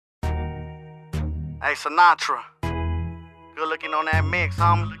Hey, Sinatra. Good looking on that mix,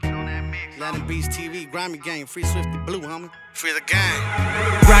 homie. Latin Beats TV, Grimey gang, free Swifty Blue, homie. Free the gang.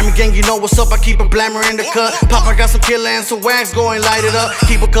 Grimey gang, you know what's up, I keep a blammer in the cut. Papa got some killer and some wax, go and light it up.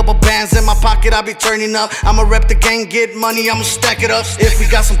 Keep a couple bands in my pocket, I be turning up. I'ma rep the gang, get money, I'ma stack it up. If we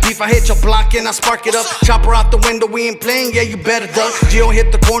got some beef, I hit your block and I spark it up. Chopper out the window, we ain't playing, yeah, you better duck. Gio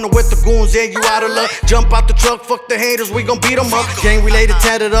hit the corner with the goons, yeah, you out of luck. Jump out the truck, fuck the haters, we gon' beat them up. Gang related,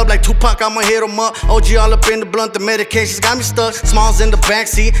 tatted up like Tupac, I'ma hit them up. OG all up in the blunt, the medications got me stuck. Smalls in the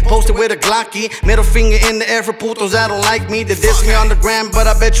backseat, posted with a Glocky. Middle finger in the air for putos that don't like me. They diss me on the gram, but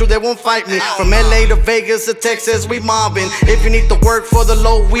I bet you they won't fight me. From LA to Vegas to Texas, we mobbing. If you need to work for the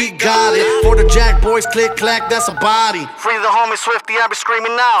low, we got it. For the Jack boys, click clack, that's a body. Free the homie Swifty, I be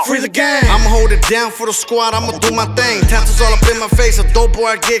screaming out. Free the gang. I'ma hold it down for the squad, I'ma do my thing. Tattoos all up in my face, a dope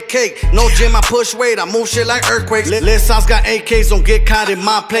boy, I get cake. No gym, I push weight, I move shit like earthquakes. Lit Sox got AKs, don't get caught in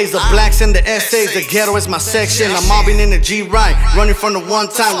my place. The blacks and the essays, the ghetto is my section. I'm mobbing in the G-right, running from the one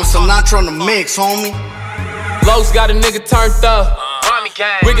time with Sinatra on the mix, homie. Lokes got a nigga turned up.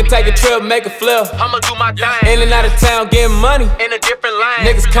 We can take a trip, make a flip. I'ma do my thing. In and out of town, getting money. In a different lane.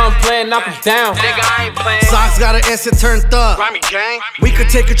 Niggas come playing, knock them down. Nigga, I ain't playing. Sox got an S, it turned up. Grimey gang. We could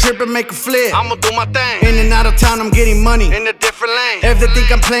take a trip and make a flip. I'ma do my thing. In and out of town, I'm getting money. In a different lane. If they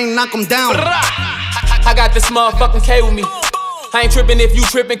think I'm playing, knock them down. I got this motherfucking K with me. I ain't trippin' if you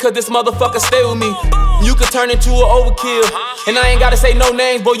trippin', cause this motherfucker stay with me. You could turn into an overkill. And I ain't gotta say no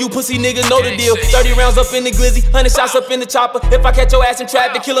names, boy, you pussy niggas know the deal. 30 rounds up in the glizzy, 100 shots up in the chopper. If I catch your ass in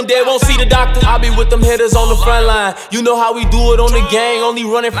traffic, kill him dead, won't see the doctor. I be with them hitters on the front line. You know how we do it on the gang, only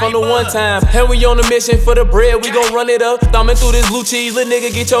running from the one time. And we on a mission for the bread, we gon' run it up. Thumbing through this blue cheese, little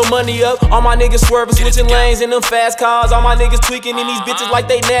nigga, get your money up. All my niggas swerving, switching lanes in them fast cars. All my niggas tweaking in these bitches like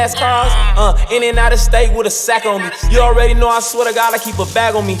they NASCARs. In and out of state with a sack on me. You already know, I swear to God, I keep a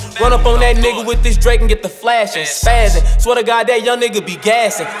bag on me. Run up on that nigga with this Drake and get the flashing, spazzing. Swear to God, that young nigga be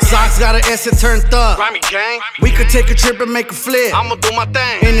gassing. Sox got an S, it turned up. Grimey gang. We could take a trip and make a flip. I'ma do my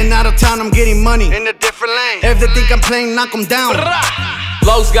thing. In and out of town, I'm getting money. In a different lane. If they think I'm playing, knock them down.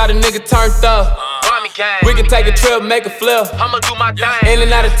 Lokes got a nigga turned up. We can take a trip, make a flip. I'ma do my thing. In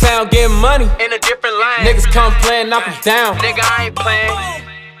and out of town, getting money. In a different lane. Niggas come playing, knock them down. Nigga, I ain't playing.